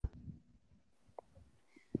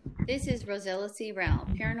This is Rosella C. Rao,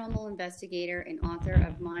 paranormal investigator and author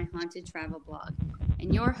of my haunted travel blog,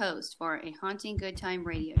 and your host for a Haunting Good Time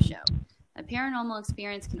radio show. A paranormal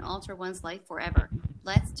experience can alter one's life forever.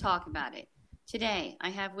 Let's talk about it. Today, I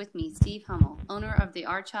have with me Steve Hummel, owner of the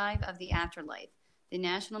Archive of the Afterlife, the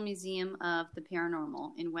National Museum of the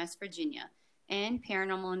Paranormal in West Virginia, and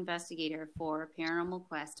paranormal investigator for Paranormal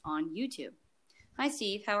Quest on YouTube. Hi,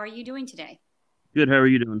 Steve. How are you doing today? Good. How are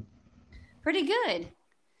you doing? Pretty good.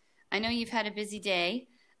 I know you've had a busy day.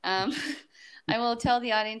 Um, I will tell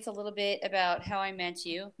the audience a little bit about how I met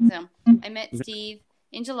you. So, I met Steve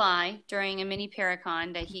in July during a mini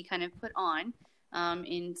Paracon that he kind of put on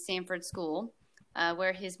in Sanford School,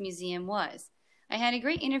 where his museum was. I had a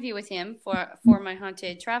great interview with him for my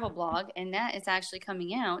haunted travel blog, and that is actually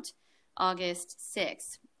coming out August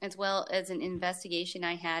 6th, as well as an investigation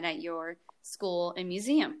I had at your school and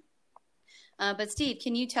museum. But Steve,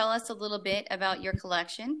 can you tell us a little bit about your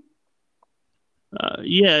collection?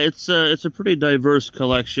 Yeah, it's a pretty diverse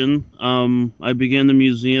collection. I began the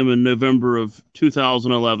museum in November of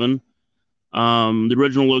 2011. The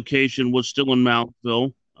original location was still in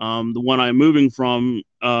Moundsville. The one I'm moving from,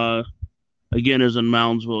 again, is in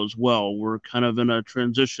Moundsville as well. We're kind of in a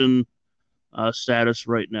transition status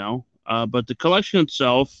right now. But the collection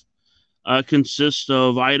itself consists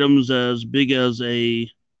of items as big as a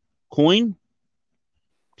coin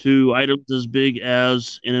to items as big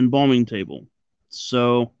as an embalming table.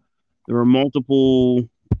 So there are multiple,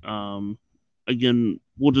 um, again,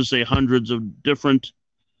 we'll just say hundreds of different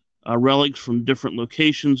relics from different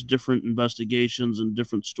locations, different investigations, and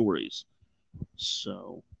different stories.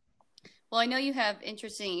 So, Well, I know you have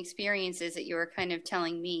interesting experiences that you were kind of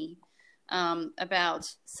telling me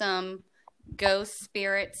about some ghost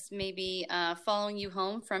spirits maybe following you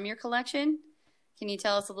home from your collection. Can you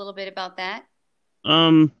tell us a little bit about that?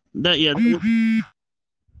 that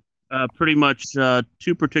pretty much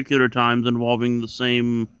two particular times involving the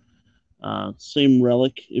same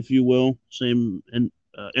relic, if you will,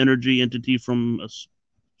 energy entity from a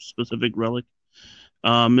specific relic.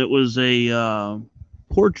 It was a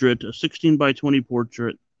portrait, a 16 by 20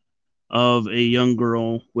 portrait of a young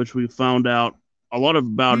girl, which we found out a lot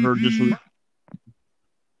about her just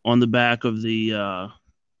on the back of the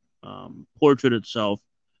portrait itself.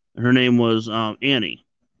 Her name was Annie,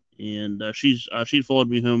 and she followed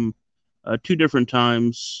me home two different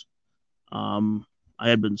times. I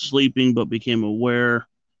had been sleeping, but became aware.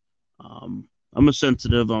 I'm a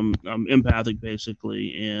sensitive. I'm empathic,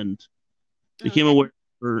 basically, and became Okay. aware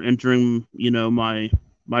for entering,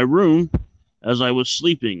 my room as I was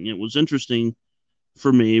sleeping. It was interesting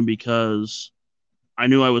for me because I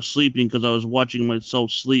knew I was sleeping because I was watching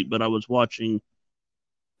myself sleep, but I was watching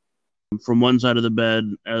from one side of the bed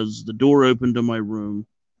as the door opened to my room.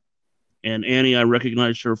 And Annie, I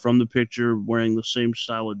recognized her from the picture wearing the same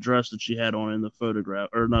style of dress that she had on in the photograph,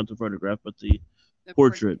 or not the photograph, but the The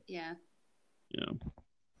portrait. portrait, yeah. Yeah.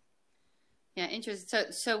 Yeah,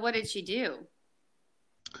 interesting. So what did she do?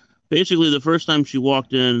 Basically, the first time she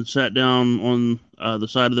walked in and sat down on the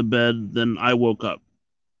side of the bed, then I woke up.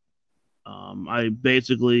 I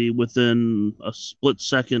basically, within a split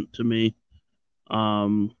second to me,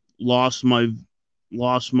 um, lost my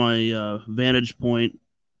vantage point,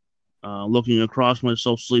 looking across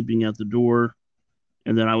myself sleeping at the door,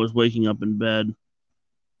 and then I was waking up in bed.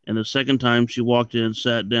 And the second time she walked in,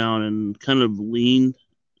 sat down, and kind of leaned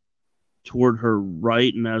toward her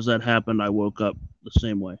right, and as that happened, I woke up the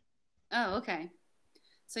same way. Oh, okay.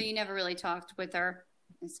 So you never really talked with her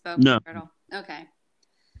and spoke with No, her at all. Okay.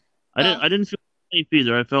 I didn't. Well, I didn't feel safe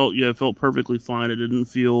either. I felt, yeah, I felt perfectly fine. I didn't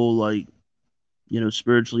feel like,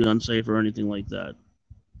 spiritually unsafe or anything like that.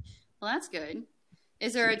 well, that's good.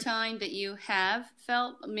 Is there a time that you have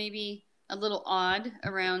felt maybe a little odd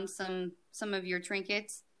around some of your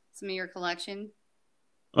trinkets, some of your collection?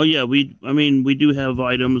 Oh yeah, I mean, we do have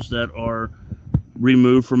items that are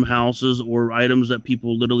removed from houses or items that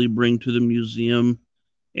people literally bring to the museum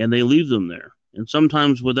and they leave them there. And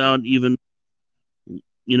sometimes without even,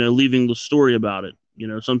 leaving the story about it.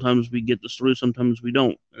 Sometimes we get the story, sometimes we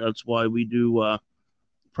don't. That's why we do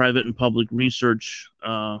private and public research,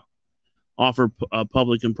 offer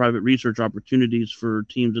public and private research opportunities for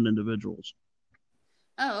teams and individuals.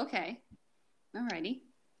 Oh, okay. Alrighty.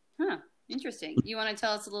 Huh. Interesting. You want to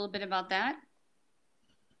tell us a little bit about that?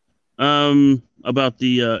 About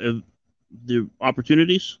the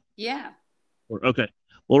opportunities. Yeah. Okay.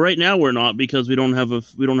 Well, right now we're not because we don't have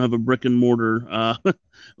a brick and mortar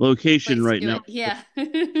location Place to right do now. it.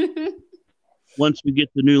 Yeah. Once we get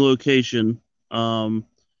the new location, yeah,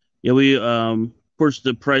 we of course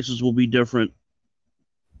the prices will be different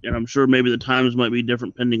and I'm sure maybe the times might be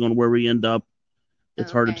different depending on where we end up.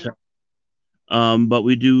 It's Oh, hard to okay. tell. But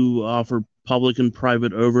we do offer public and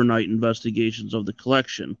private overnight investigations of the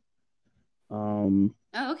collection. Um,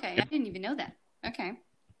 Oh, okay. I didn't even know that. Okay.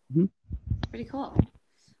 mhm. Pretty cool.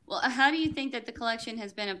 Well, how do you think that the collection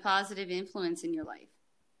has been a positive influence in your life?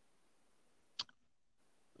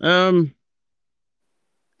 um,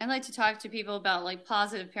 I like to talk to people about like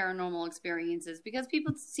positive paranormal experiences because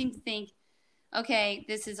people seem to think, okay,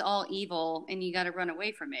 this is all evil and you got to run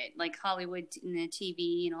away from it, like Hollywood and the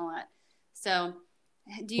TV and all that. So,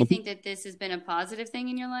 do you well, think that this has been a positive thing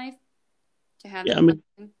in your life to have the yeah, I mean,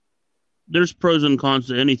 collection? there's pros and cons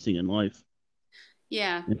to anything in life.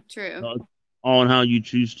 Yeah, Yeah. true. Uh, all in how you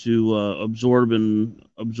choose to absorb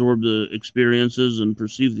the experiences and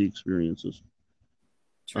perceive the experiences.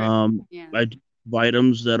 True. Um, Yeah. I do have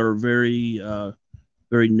items that are very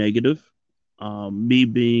negative. Me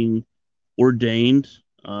being ordained,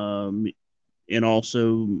 and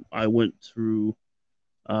also I went through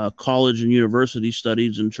college and university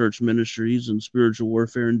studies in church ministries and spiritual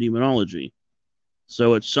warfare and demonology.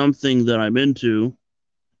 So it's something that I'm into.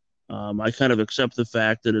 I kind of accept the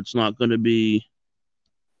fact that it's not going to be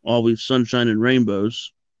always sunshine and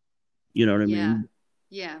rainbows. You know what I Yeah. mean?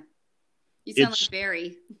 Yeah. You sound It's like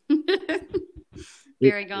Barry. it,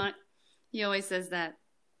 Barry Gaunt. He always says that.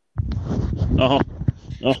 oh,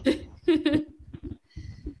 oh,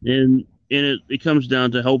 and it comes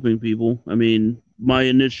down to helping people. I mean, my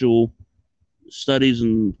initial studies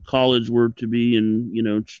in college were to be in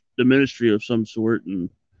the ministry of some sort, and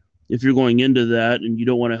if you're going into that and you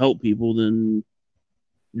don't want to help people, then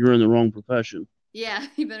you're in the wrong profession. Yeah,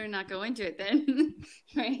 you better not go into it then.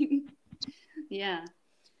 Right? Yeah.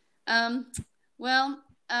 Um, well,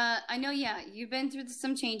 I know, yeah, you've been through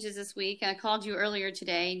some changes this week. I called you earlier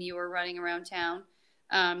today and you were running around town.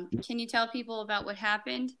 Can you tell people about what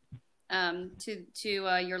happened to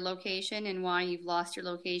your location and why you've lost your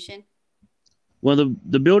location? Well,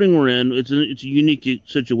 the building we're in, it's a unique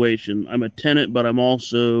situation. I'm a tenant, but I'm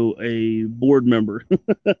also a board member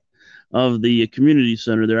of the community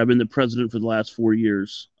center there. I've been the president for the last 4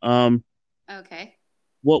 years. Okay.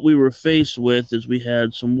 What we were faced with is we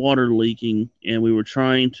had some water leaking, and we were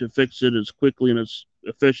trying to fix it as quickly and as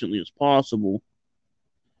efficiently as possible.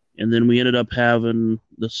 And then we ended up having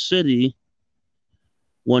the city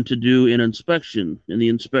want to do an inspection, and the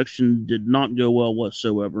inspection did not go well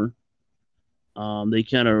whatsoever. They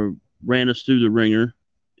kind of ran us through the ringer,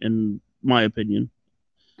 in my opinion.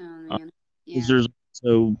 Oh Uh, man. 'Cause Yeah.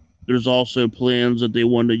 there's also plans that they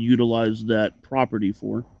want to utilize that property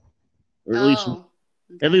for, or Oh,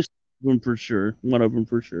 at okay. least one for sure, one of them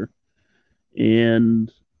for sure.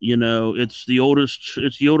 And it's the oldest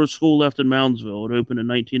school left in Moundsville. It opened in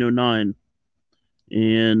 1909,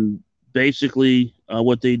 and basically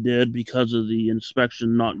what they did because of the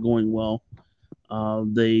inspection not going well,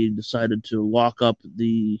 they decided to lock up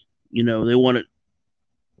they want to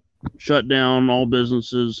shut down all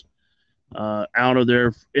businesses out of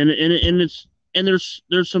there, and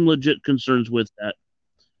there's some legit concerns with that.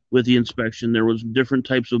 With the inspection, there was different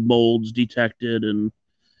types of molds detected, and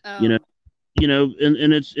you know, Oh,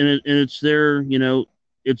 and it's there,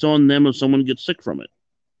 it's on them if someone gets sick from it.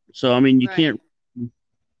 So I mean, you right. can't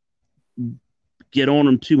get on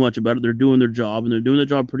them too much about it. They're doing their job, and they're doing their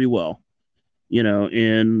job pretty well,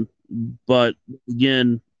 and but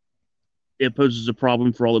again, it poses a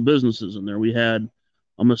problem for all the businesses in there. We had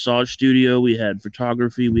a massage studio, we had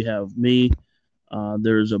photography, we have me.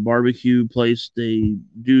 There's a barbecue place. They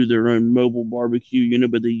do their own mobile barbecue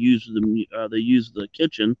unit, but they use the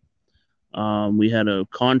kitchen. We had a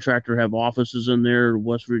contractor have offices in there,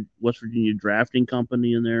 West Virginia drafting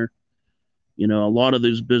company in there. A lot of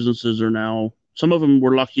these businesses are now. Some of them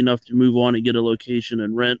were lucky enough to move on and get a location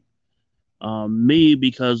and rent. Me,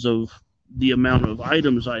 because of the amount of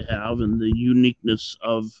items I have and the uniqueness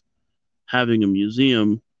of having a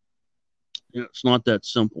museum, it's not that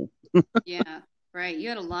simple. Yeah. Right. You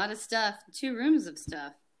had a lot of stuff, 2 rooms of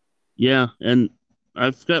stuff. Yeah, and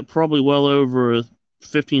I've got probably well over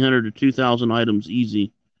 1,500 to 2,000 items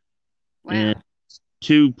easy, and Wow.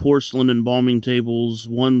 two porcelain embalming tables,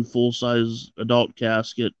 one full size adult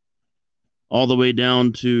casket, all the way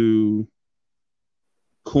down to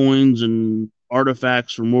coins and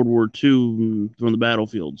artifacts from World War II and from the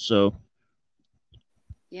battlefield. So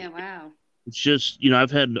Yeah, wow. it's just,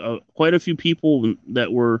 I've had quite a few people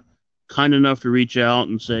that were kind enough to reach out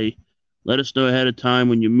and say, let us know ahead of time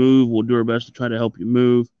when you move. We'll do our best to try to help you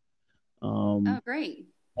move. Oh, Um, great.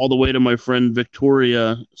 all the way to my friend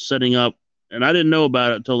Victoria setting up, and I didn't know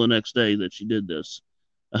about it until the next day that she did this,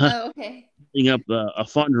 Oh, okay. setting up a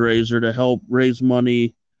fundraiser to help raise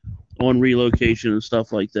money on relocation and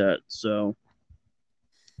stuff like that. So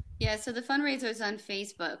Yeah, so the fundraiser is on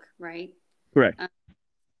Facebook, right? correct. Uh,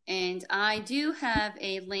 and I do have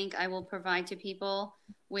a link I will provide to people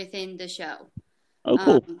within the show, Oh,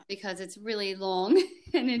 cool. because it's really long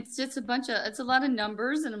and it's just it's a lot of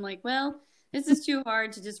numbers. And I'm like, well, this is too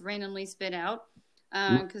hard to just randomly spit out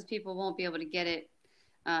because people won't be able to get it,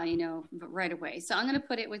 right away. So I'm going to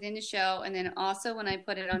put it within the show. And then also when I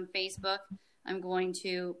put it on Facebook, I'm going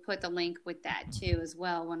to put the link with that too as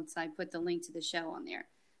well once I put the link to the show on there.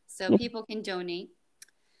 So people can donate.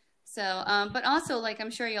 So, but also, like,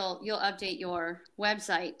 I'm sure you'll update your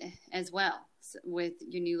website as well with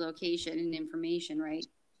your new location and information, right?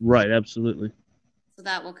 Right, absolutely. So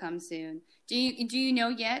that will come soon. Do you know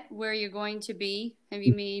yet where you're going to be? Have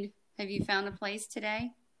you found a place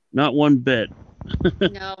today? Not one bit.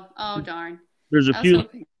 No. Oh darn. There's a I was few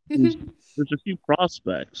hoping. there's a few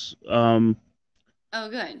prospects. Oh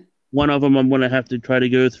good. One of them I'm going to have to try to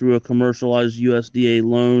go through a commercialized USDA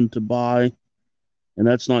loan to buy, and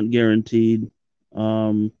that's not guaranteed.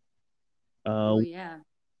 Um, Oh a yeah.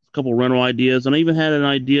 couple rental ideas, and I even had an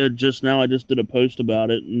idea just now. I just did a post about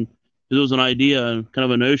it, and it was an idea, kind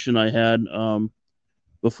of a notion I had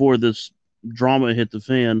before this drama hit the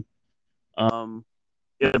fan. Um,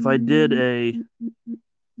 if I did a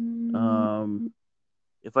um,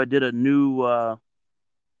 if I did a new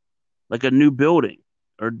like a new building,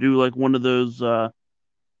 or do like one of those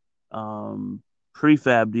um,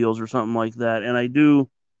 prefab deals or something like that, and I do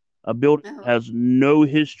a building Oh, that has no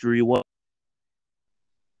history, what,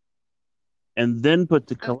 and then put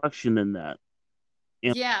the oh collection in that,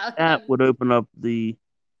 and yeah. that would open up the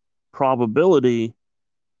probability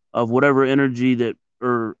of whatever energy that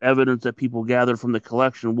or evidence that people gather from the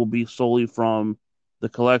collection will be solely from the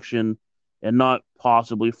collection and not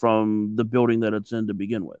possibly from the building that it's in to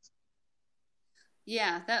begin with.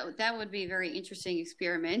 Yeah. That would be a very interesting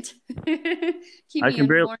experiment. Keep I me can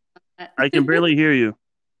barely informed on that. I can barely hear you.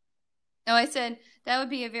 No, I said that would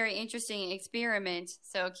be a very interesting experiment.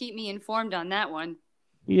 So keep me informed on that one.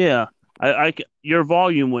 Yeah, your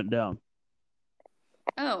volume went down.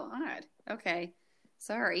 Oh, odd. Okay.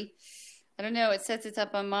 Sorry. I don't know. It says it's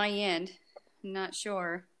up on my end. I'm not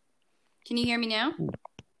sure. Can you hear me now?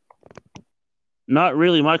 Not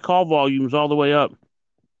really. My call volume's all the way up.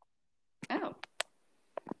 Oh.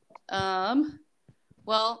 Um.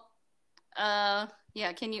 Well.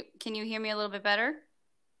 Yeah. Can you hear me a little bit better?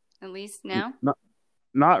 At least now? Not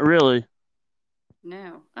not really.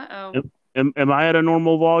 No. Uh-oh. Am I at a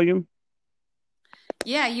normal volume?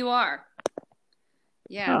 Yeah, you are.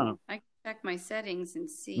 Yeah. Huh. I can check my settings and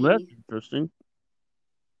Well, that's see. interesting.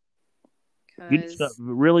 You just got Cause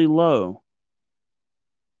really low.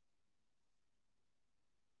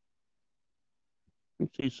 Let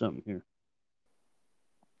me see something here.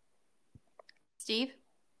 Steve,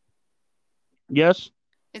 Yes?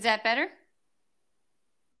 is that better?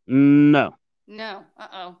 No. No.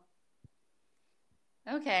 Uh-oh.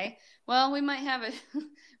 Okay. Well, we might have a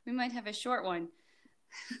we might have a short one.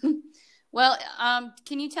 Well,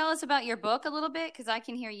 can you tell us about your book a little bit? Because I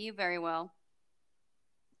can hear you very well.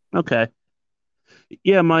 Okay.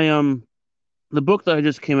 Yeah, my the book that I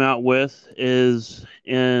just came out with is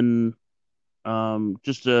in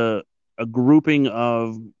just a grouping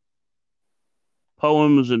of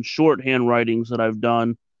poems and shorthand writings that I've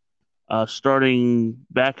done starting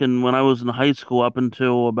back in when I was in high school up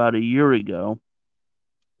until about a year ago.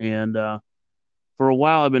 And for a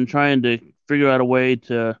while, I've been trying to figure out a way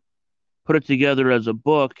to put it together as a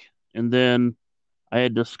book. And then I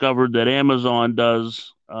had discovered that Amazon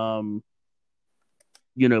does,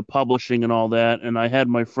 publishing and all that. And I had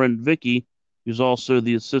my friend Vicky, who's also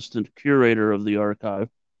the assistant curator of the archive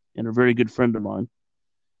and a very good friend of mine.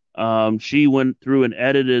 She went through and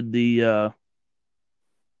edited the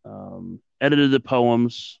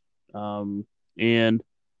poems, and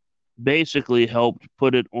basically helped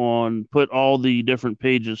put all the different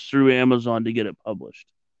pages through Amazon to get it published.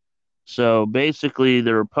 So basically,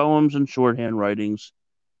 there are poems and shorthand writings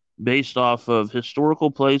based off of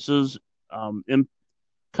historical places, and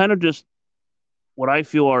kind of just what I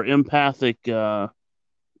feel are empathic,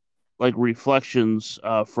 like reflections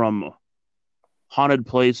from haunted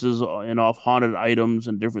places and off haunted items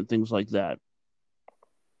and different things like that.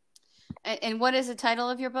 And what is the title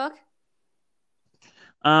of your book?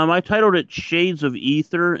 I titled it "Shades of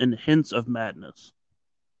Ether and Hints of Madness."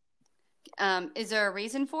 Is there a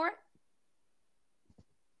reason for it?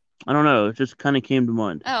 I don't know; it just kind of came to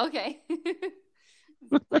mind. Oh, okay.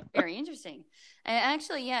 Like very interesting. And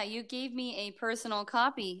actually, yeah, you gave me a personal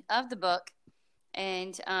copy of the book.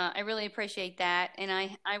 And I really appreciate that. And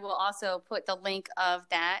I will also put the link of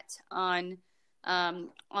that on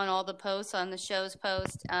all the posts, on the show's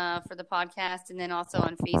post for the podcast, and then also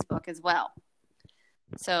on Facebook as well.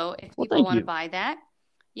 So if Well, people thank want to you. buy that,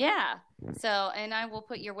 yeah. So, and I will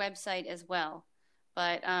put your website as well.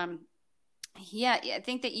 But yeah, I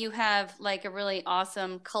think that you have like a really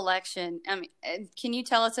awesome collection. Can you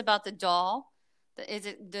tell us about the doll? Is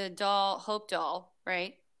it the doll, Hope doll,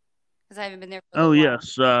 right? Because I haven't been there for a Oh little while.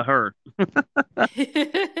 yes, her.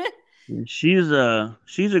 She's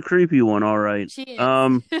a creepy one, all right. She is.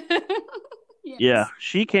 Um, yeah, Yes.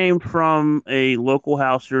 she came from a local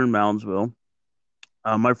house here in Moundsville.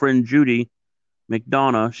 My friend Judy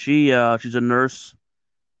McDonough, she's a nurse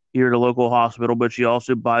here at a local hospital, but she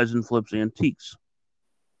also buys and flips antiques.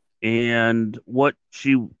 And what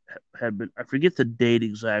she had been, I forget the date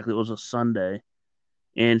exactly. It was a Sunday,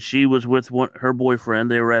 and she was with her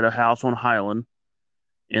boyfriend. They were at a house on Highland,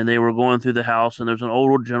 and they were going through the house, and there's an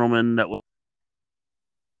older gentleman that was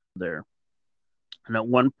there. And at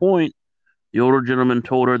one point, the older gentleman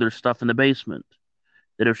told her there's stuff in the basement.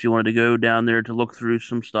 That if she wanted to go down there to look through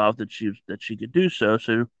some stuff, that she could do so.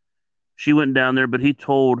 So she went down there, but he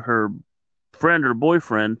told her friend or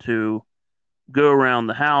boyfriend to go around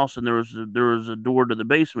the house, and there was a door to the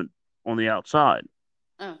basement on the outside,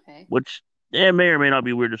 Okay. which may or may not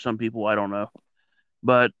be weird to some people. I don't know,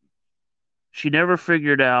 but she never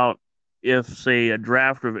figured out if, say, a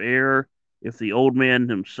draft of air, if the old man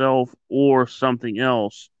himself or something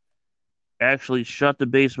else actually shut the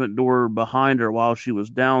basement door behind her while she was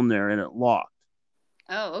down there and it locked.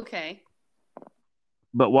 Oh, okay.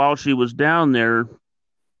 But while she was down there,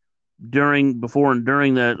 before and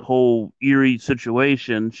during that whole eerie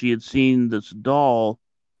situation, she had seen this doll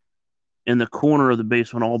in the corner of the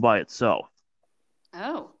basement all by itself.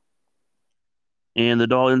 Oh. And the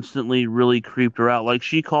doll instantly really creeped her out. Like,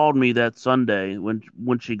 she called me that Sunday when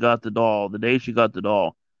she got the doll, the day she got the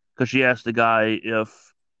doll, because she asked the guy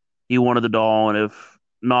if he wanted the doll, and if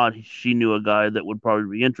not, she knew a guy that would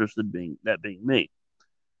probably be interested, being me.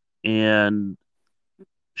 And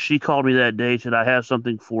she called me that day, said, "I have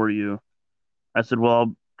something for you." I said,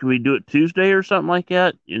 "Well, can we do it Tuesday or something like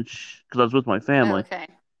that?" And because I was with my Oh, family, okay.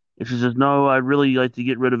 and she says, "No, I'd really like to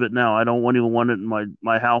get rid of it now. I don't even want it in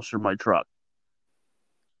my house or my truck."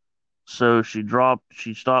 So she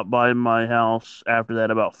stopped by my house after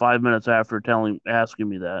that, about 5 minutes after asking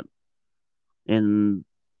me that. And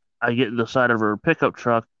I get in the side of her pickup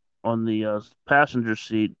truck on the passenger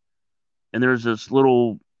seat, and there's this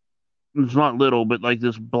little, it's not little, but like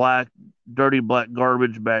this dirty black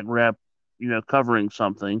garbage bag wrap, covering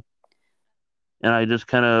something. And I just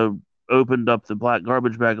kind of opened up the black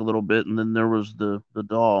garbage bag a little bit, and then there was the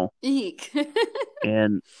doll. Eek.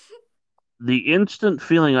 And the instant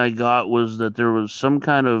feeling I got was that there was some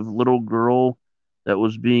kind of little girl that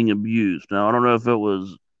was being abused. Now, I don't know if it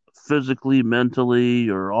was physically, mentally,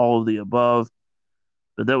 or all of the above,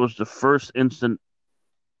 but that was the first instant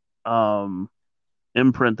um,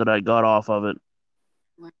 imprint that I got off of it.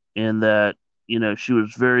 And that, she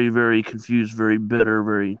was very, very confused, very bitter,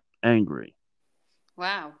 very angry.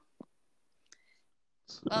 Wow.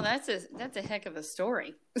 Well, So, that's a heck of a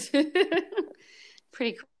story.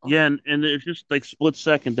 Pretty cool. yeah, and it's just like split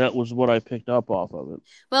second, that was what I picked up off of it.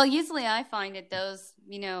 Well, usually I find that those,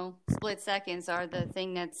 split seconds are the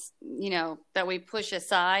thing that's, that we push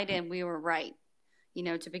aside and we were right,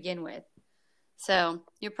 to begin with. So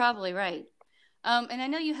you're probably right. And I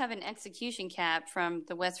know you have an execution cap from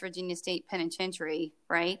the West Virginia State Penitentiary,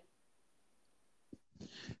 right?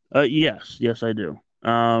 Yes, I do.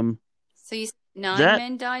 So you said nine That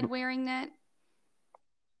men died wearing that?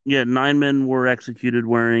 Yeah, 9 men were executed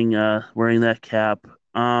wearing that cap.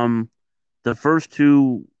 The first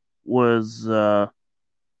two was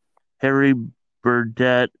Harry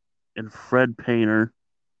Burdett and Fred Painter.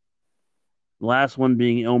 The last one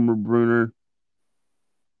being Elmer Bruner.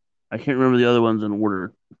 I can't remember the other ones in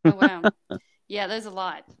order. Oh, wow. Yeah, there's a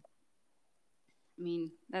lot. I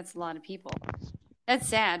mean, that's a lot of people. That's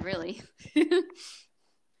sad, really. Yeah.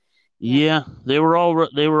 Yeah, they were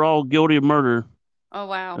all guilty of murder Oh,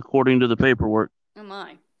 wow. according to the paperwork. Oh,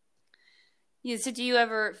 my. Yeah, so do you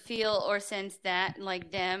ever feel or sense that like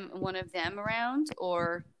one of them around,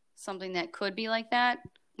 or something that could be like that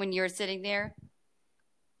when you're sitting there?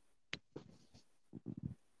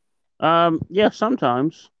 Yeah,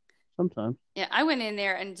 sometimes. Yeah, I went in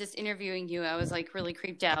there and just interviewing you, I was like really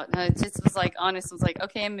creeped out. I just was like honest, was like,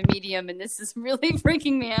 okay, I'm a medium and this is really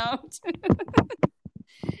freaking me out.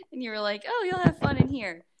 And you were like, oh, you'll have fun in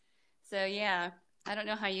here. So yeah, I don't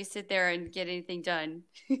know how you sit there and get anything done.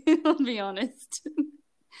 I'll be honest.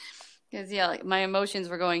 because yeah, like, my emotions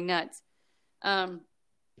were going nuts. Um,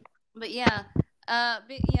 but yeah, yeah,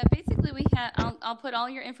 basically we had. I'll put all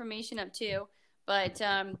your information up too. But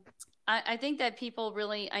I think that people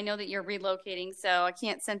really. I know that you're relocating, so I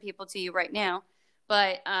can't send people to you right now.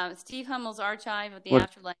 But Steve Hummel's archive of the What?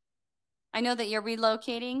 afterlife. I know that you're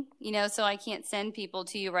relocating, so I can't send people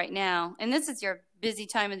to you right now. And this is your busy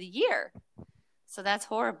time of the year, so that's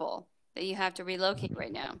horrible that you have to relocate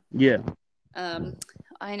right now. Yeah, Um,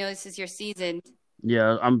 I know this is your season.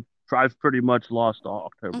 yeah. I've pretty much lost all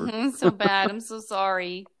October. So bad. I'm so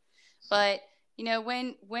sorry. But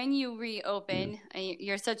when you Yeah. reopen,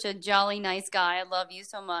 you're such a jolly, nice guy. I love you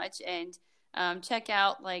so much. And check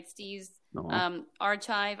out like Steve's No.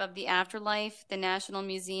 archive of the afterlife, the National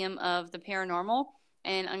Museum of the Paranormal.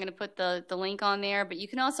 And I'm gonna put the link on there. But you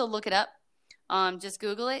can also look it up. Just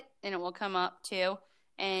Google it, and it will come up too.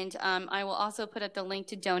 And I will also put up the link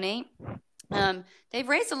to donate. They've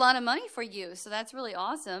raised a lot of money for you, so that's really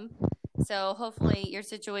awesome. So hopefully your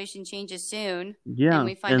situation changes soon and Yeah,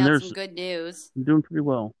 we find and out some there's good news. I'm doing pretty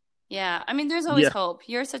well. Yeah, I mean, there's always Yeah, hope.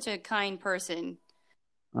 You're such a kind person.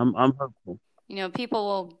 I'm hopeful.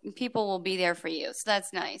 People will be there for you. So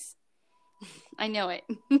that's nice. I know it.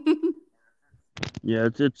 Yeah,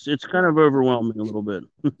 it's kind of overwhelming a little bit.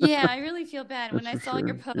 Yeah, I really feel bad when That's I for saw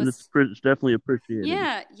your sure, and post. it's definitely appreciated.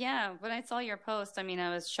 Yeah, yeah. When I saw your post, I mean, I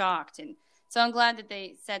was shocked, and so I'm glad that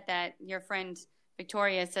they set that. Your friend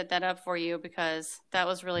Victoria set that up for you because that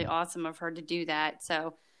was really awesome of her to do that.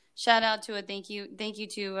 So, shout out to it. Thank you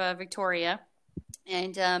to Victoria.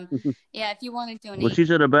 And yeah, if you want to Well, donate,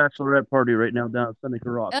 she's at a bachelorette party right now down at Seneca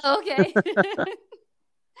Rocks. oh, okay.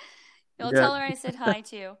 You'll Yeah, tell her I said hi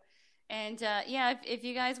too. And yeah, if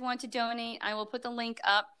you guys want to donate, I will put the link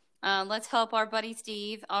up. Let's help our buddy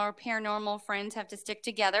Steve. Our paranormal friends have to stick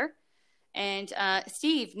together. And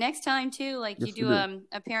Steve, next time too, like you yes we do do.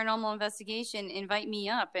 a paranormal investigation, invite me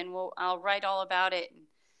up, and I'll write all about it.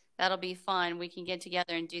 That'll be fun. We can get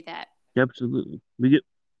together and do that. Absolutely.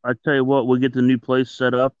 I tell you what, we'll get the new place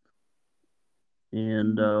set up,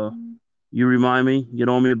 and you remind me, get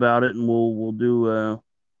on me about it, and we'll do a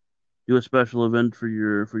special event for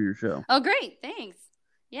your show. Oh, great! Thanks.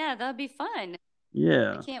 Yeah, that'll be fun. I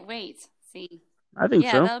Yeah, can't wait. See. I think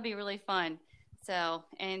Yeah, so. that'll be really fun. So,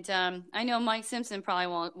 and I know Mike Simpson probably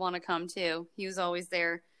won't want to come too. He was always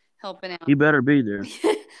there helping out. He better be there.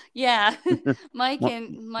 Yeah, Mike My,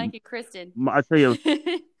 and Mike and Kristen. I tell you,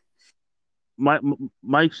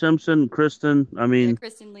 Mike Simpson, Kristen. I Yeah, mean,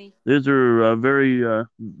 Kristen Lee. those are very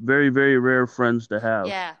rare friends to have.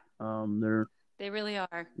 Yeah, They're they really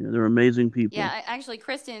are. they're amazing Yeah, people. actually,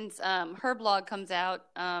 Kristen's her blog comes out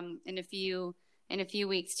in a few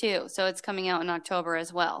weeks too. So it's coming out in October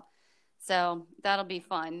as well. So that'll be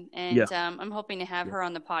fun, Yeah, and I'm hoping to have yeah. her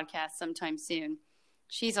on the podcast sometime soon.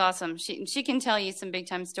 She's awesome. She can tell you some big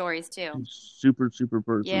time stories too. She's super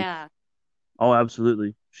person. Yeah. Oh,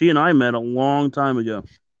 absolutely. She and I met a long time ago.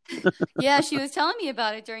 Yeah, she was telling me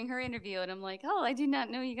about it during her interview, and I'm like, oh, I did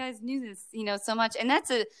not know you guys knew this, so much. And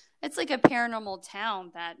it's like a paranormal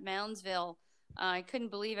town, that Moundsville. I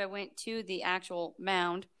couldn't believe I went to the actual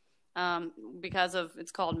mound, because of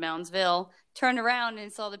it's called Moundsville. Turned around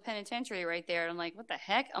and saw the penitentiary right there, and I'm like, what the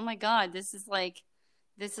heck? Oh my God, this is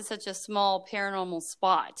such a small paranormal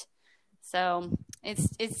spot. So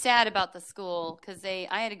it's sad about the school because I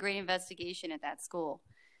had a great investigation at that school,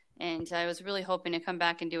 and I was really hoping to come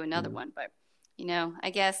back and do another Yeah, one, but I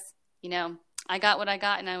guess I got what I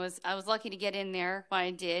got, and I was lucky to get in there when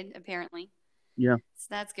I did apparently, yeah. so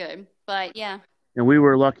that's good. But yeah, And we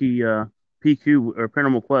were lucky. PQ or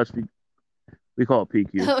Paranormal Quest. We call it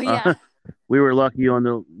PQ. oh yeah, We were lucky on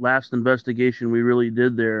the last investigation we really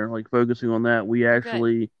did there, like focusing on that. We oh good,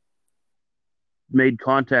 actually made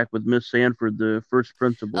contact with Miss Sanford, the first oh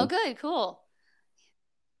principal. good, cool.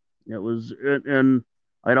 And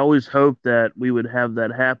I'd always hoped that we would have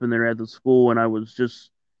that happen there at the school, and I was just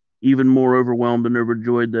even more overwhelmed and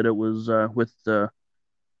overjoyed that it was with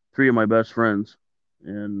three of my best friends,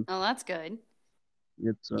 and Oh, that's good.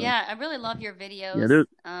 it's Yeah, I really love your yeah, videos.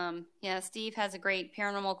 Yeah, Steve has a great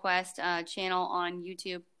Paranormal Quest channel on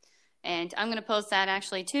YouTube, and I'm gonna post that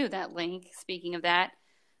actually too, that link. Speaking of that,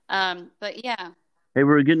 but yeah, hey,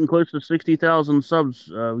 we're getting close to 60,000 subs.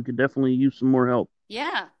 We could definitely use some more help.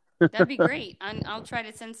 yeah, that'd be great. I'll try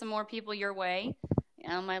to send some more people your way,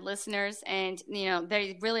 my listeners, and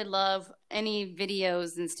they really love any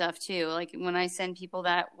videos and stuff too. Like when I send people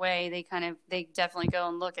that way, they definitely go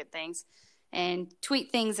and look at things and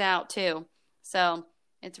tweet things out too. So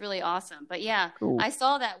it's really awesome. But yeah, Cool, I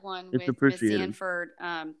saw that one it's with Miss appreciated. Sanford.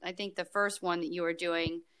 I think the first one that you were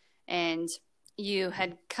doing, and you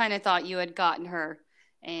had kind of thought you had gotten her,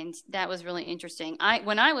 and that was really interesting.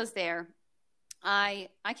 When I was there, I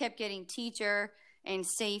kept getting teacher and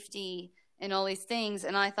safety and all these things,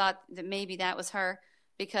 and I thought that maybe that was her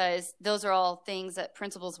because those are all things that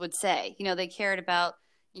principals would say. They cared about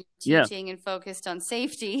Yeah, teaching and focused on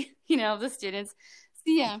safety, of the students. So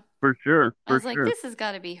yeah, for sure, I for was like, sure. this has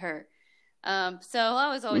got to be her. So I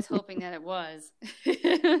was always hoping that it was.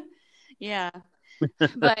 Yeah.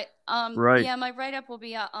 But Right. yeah, my write up will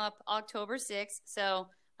be up October 6th. So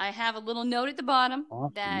I have a little note at the bottom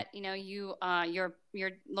Awesome. that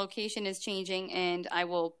your location is changing, and I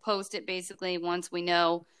will post it basically once we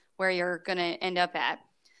know where you're gonna end up at.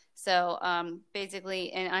 So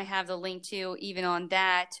basically, and I have the link to even on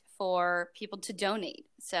that for people to donate.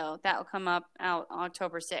 So that will come up out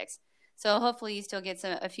October 6th. So hopefully you still get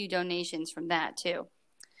a few donations from that too.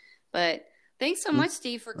 But thanks so Mm, much,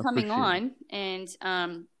 Steve, for I coming appreciate it. on.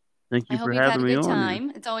 And Thank I you hope for you've had a having me good on here.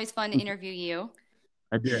 time. It's always fun to interview you.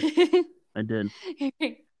 I did. I did.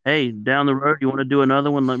 Hey, down the road, you want to do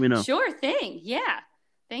another one? Let me know. Sure thing. Yeah.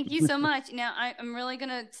 Thank you so much. Now, I'm really going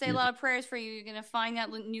to say a Yeah, lot of prayers for you. You're going to find that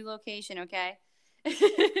new location, okay?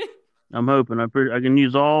 I'm hoping. I can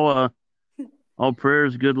use all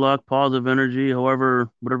prayers, good luck, positive energy, however,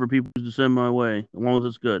 whatever people to send my way, as long as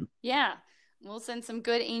it's good. Yeah. We'll send some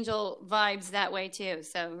good angel vibes that way too.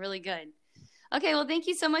 So, really good. Okay. Well, thank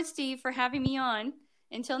you so much, Steve, for having me on.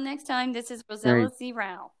 Until next time, this is Hey, Rosella C.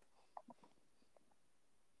 Rao.